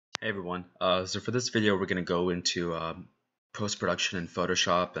Hey everyone. So for this video, we're going to go into post-production in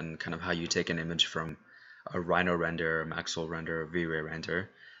Photoshop and kind of how you take an image from a Rhino render, Maxwell render, V-Ray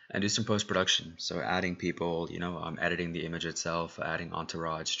render, and do some post-production. So adding people, editing the image itself, adding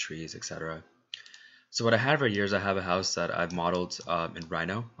entourage, trees, etc. So what I have right here is I have a house that I've modeled in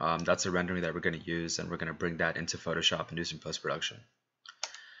Rhino. That's a rendering that we're going to use, and we're going to bring that into Photoshop and do some post-production.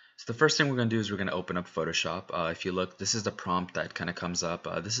 So the first thing we're going to do is we're going to open up Photoshop. If you look, this is the prompt that kind of comes up.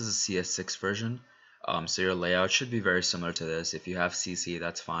 This is a CS6 version, so your layout should be very similar to this. If you have CC,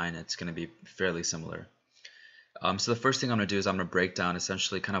 that's fine. It's going to be fairly similar. So the first thing I'm going to do is I'm going to break down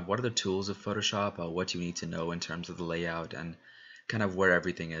essentially kind of what are the tools of Photoshop, what you need to know in terms of the layout, and kind of where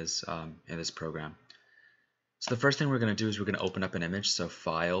everything is in this program. So the first thing we're going to do is we're going to open up an image, so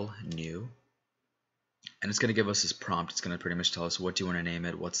File, New. And it's going to give us this prompt. It's going to pretty much tell us what do you want to name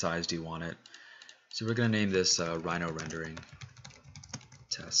it, what size do you want it. So we're going to name this Rhino rendering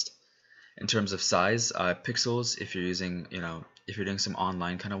test. In terms of size, pixels, if you're using, if you're doing some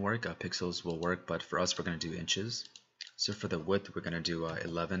online kind of work, pixels will work, but for us, we're going to do inches. So for the width, we're going to do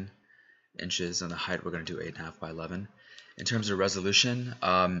 11 inches, and the height, we're going to do 8.5 by 11. In terms of resolution,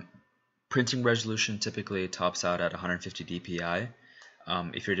 printing resolution typically tops out at 150 dpi.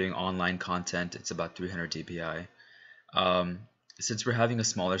 If you're doing online content, it's about 300 dpi. Since we're having a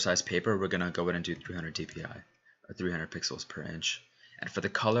smaller size paper, we're going to go ahead and do 300 dpi, or 300 pixels per inch. And for the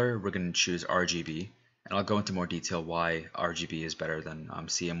color, we're going to choose RGB. And I'll go into more detail why RGB is better than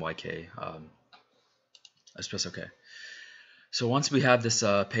CMYK. Let's press OK. So once we have this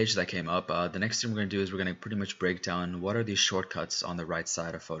page that came up, the next thing we're going to do is we're going to pretty much break down what are these shortcuts on the right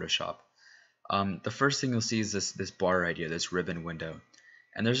side of Photoshop. The first thing you'll see is this bar right here, this ribbon window.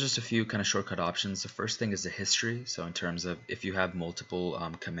 And there's just a few kind of shortcut options. The first thing is the history. So in terms of if you have multiple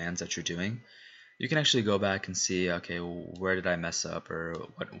commands that you're doing, you can actually go back and see, okay, where did I mess up, or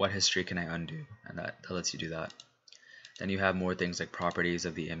what history can I undo? And that lets you do that. Then you have more things like properties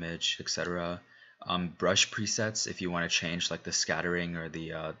of the image, etc. Brush presets if you want to change like the scattering or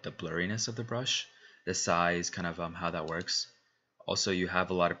the blurriness of the brush, the size, kind of how that works. Also, you have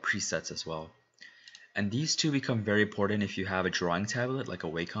a lot of presets as well. And these two become very important if you have a drawing tablet, like a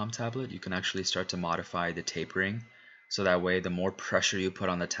Wacom tablet. You can actually start to modify the tapering, so that way the more pressure you put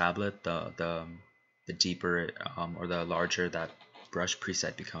on the tablet, the deeper or the larger that brush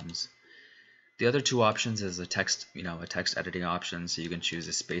preset becomes. The other two options is a text, a text editing option, so you can choose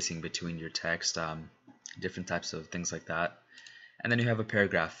the spacing between your text, different types of things like that. And then you have a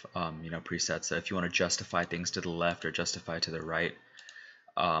paragraph, preset. So if you want to justify things to the left or justify to the right,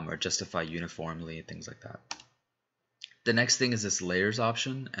 or justify uniformly, things like that. The next thing is this layers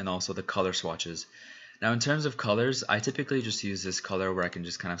option and also the color swatches. Now in terms of colors, I typically just use this color where I can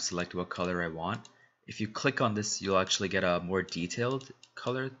just kind of select what color I want. If you click on this, you'll actually get a more detailed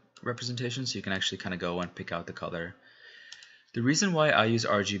color representation, so you can actually kind of go and pick out the color. The reason why I use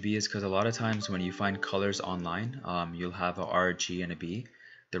RGB is because a lot of times when you find colors online, you'll have a R, G, and a B,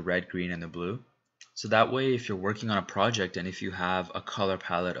 the red, green, and the blue. So that way, if you're working on a project and if you have a color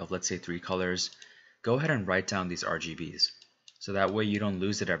palette of, let's say, 3 colors, go ahead and write down these RGBs. So that way you don't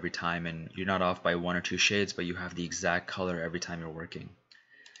lose it every time and you're not off by 1 or 2 shades, but you have the exact color every time you're working.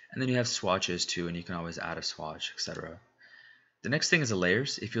 And then you have swatches too, and you can always add a swatch, etc. The next thing is the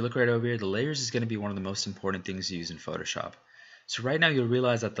layers. If you look right over here, the layers is going to be one of the most important things you use in Photoshop. So right now you'll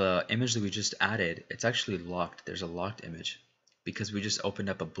realize that the image that we just added, it's actually locked. There's a locked image because we just opened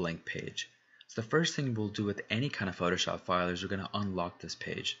up a blank page. So the first thing we'll do with any kind of Photoshop file is we're going to unlock this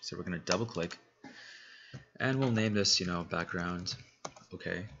page. So we're going to double click and we'll name this, background.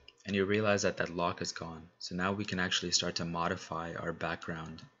 Okay. And you realize that that lock is gone. So now we can actually start to modify our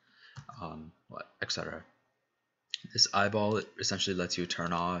background, etc. This eyeball essentially lets you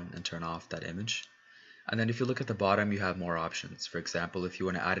turn on and turn off that image. And then if you look at the bottom, you have more options. For example, if you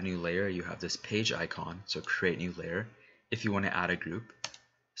want to add a new layer, you have this page icon. So create new layer. If you want to add a group,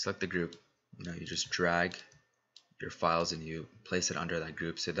 select the group. You just drag your files and you place it under that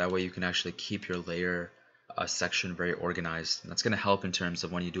group, so that way you can actually keep your layer section very organized. And that's going to help in terms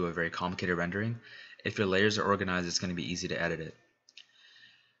of when you do a very complicated rendering. If your layers are organized, it's going to be easy to edit it.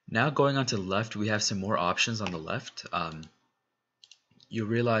 Now going on to the left, we have some more options on the left. You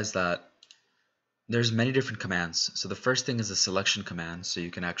realize that there's many different commands. So the first thing is a selection command, so you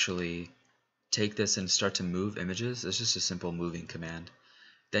can actually take this and start to move images. It's just a simple moving command.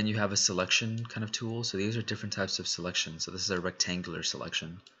 Then you have a selection kind of tool. So these are different types of selection. So this is a rectangular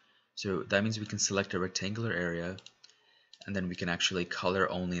selection. So that means we can select a rectangular area and then we can actually color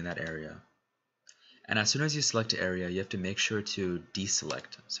only in that area. And as soon as you select an area, you have to make sure to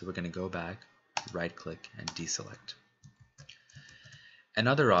deselect. So we're going to go back, right click, and deselect.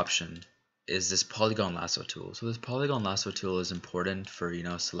 Another option is this polygon lasso tool. So this polygon lasso tool is important for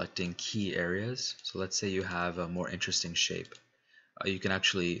selecting key areas. So let's say you have a more interesting shape. You can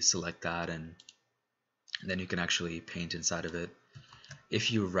actually select that, and then you can actually paint inside of it.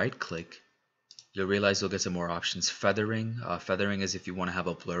 If you right click, you'll realize you'll get some more options. Feathering. Feathering is if you want to have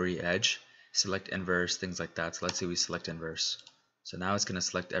a blurry edge. Select inverse, things like that. So let's say we select inverse. So now it's going to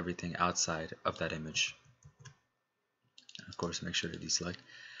select everything outside of that image. And of course, make sure to deselect.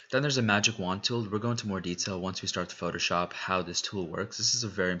 Then there's a magic wand tool. We'll go into more detail once we start to Photoshop how this tool works. This is a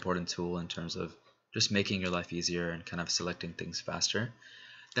very important tool in terms of just making your life easier and kind of selecting things faster.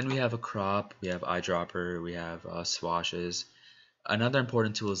 Then we have a crop, we have eyedropper, we have swashes. Another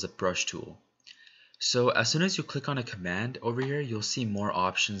important tool is the brush tool. So as soon as you click on a command over here, you'll see more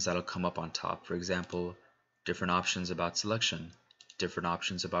options that'll come up on top. For example, different options about selection, different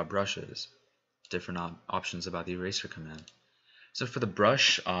options about brushes, different options about the eraser command. So for the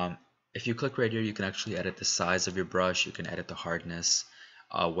brush, if you click right here, you can actually edit the size of your brush, you can edit the hardness,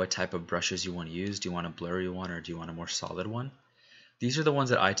 what type of brushes you want to use. Do you want a blurry one or do you want a more solid one? These are the ones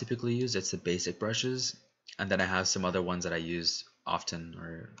that I typically use. It's the basic brushes, and then I have some other ones that I use often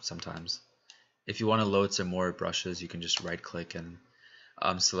or sometimes. If you want to load some more brushes, you can just right click and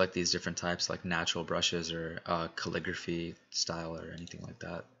select these different types like natural brushes or calligraphy style or anything like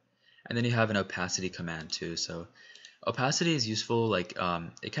that. And then you have an opacity command too. So opacity is useful, like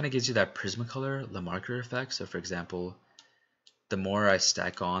it kind of gives you that Prismacolor, the marker effect. So for example, the more I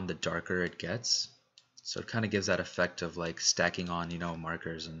stack on, the darker it gets. So it kind of gives that effect of like stacking on,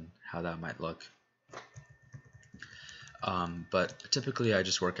 markers and how that might look. But typically I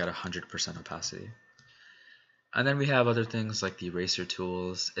just work at 100% opacity. And then we have other things like the eraser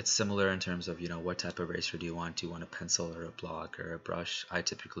tools. It's similar in terms of, what type of eraser do you want? Do you want a pencil or a block or a brush? I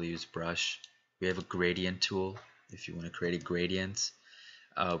typically use brush. We have a gradient tool if you want to create a gradient.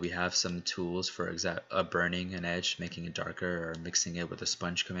 We have some tools for burning an edge, making it darker, or mixing it with a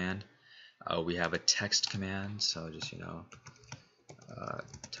sponge command. We have a text command, so just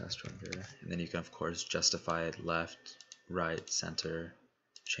text render, and then you can of course justify it left, right, center,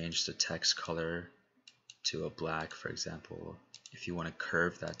 change the text color to a black, for example, if you want to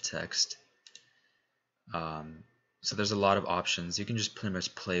curve that text. So there's a lot of options. You can just pretty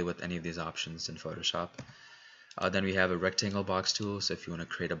much play with any of these options in Photoshop. Then we have a rectangle box tool, so if you want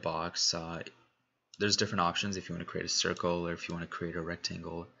to create a box, there's different options if you want to create a circle or if you want to create a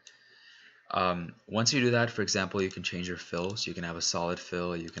rectangle. Once you do that, for example, you can change your fill. So you can have a solid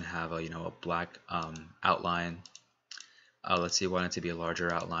fill, you can have a black outline. Let's say you want it to be a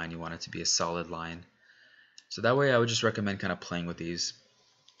larger outline, you want it to be a solid line. So that way I would just recommend kind of playing with these.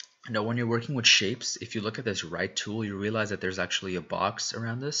 Now when you're working with shapes, if you look at this right tool, you realize that there's actually a box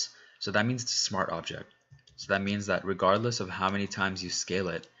around this. So that means it's a smart object. So that means that regardless of how many times you scale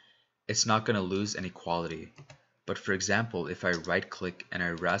it, it's not going to lose any quality. But for example, if I right click and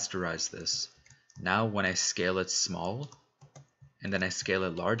I rasterize this, now when I scale it small and then I scale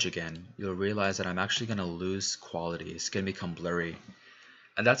it large again, you'll realize that I'm actually going to lose quality. It's going to become blurry.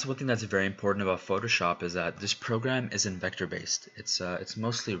 And that's one thing that's very important about Photoshop, is that this program isn't vector based. It's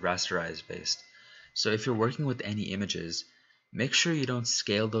mostly rasterized based. So if you're working with any images, make sure you don't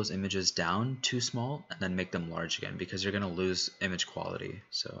scale those images down too small and then make them large again, because you're going to lose image quality.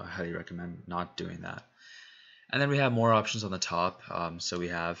 So I highly recommend not doing that. And then we have more options on the top. So we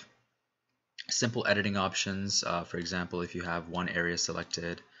have simple editing options. For example, if you have one area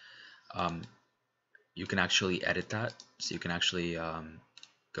selected, you can actually edit that. So you can actually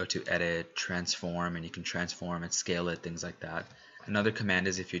go to edit, transform, and you can transform and scale it, things like that. Another command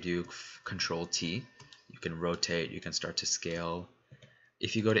is if you do Control T, you can rotate, you can start to scale.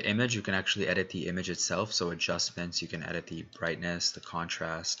 If you go to image, you can actually edit the image itself. So adjustments, you can edit the brightness, the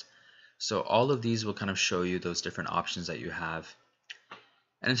contrast. So all of these will kind of show you those different options that you have.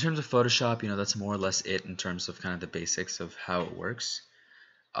 And in terms of Photoshop, that's more or less it in terms of kind of the basics of how it works.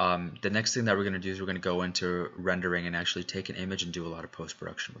 The next thing that we're going to do is we're going to go into rendering and actually take an image and do a lot of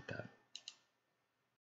post-production with that.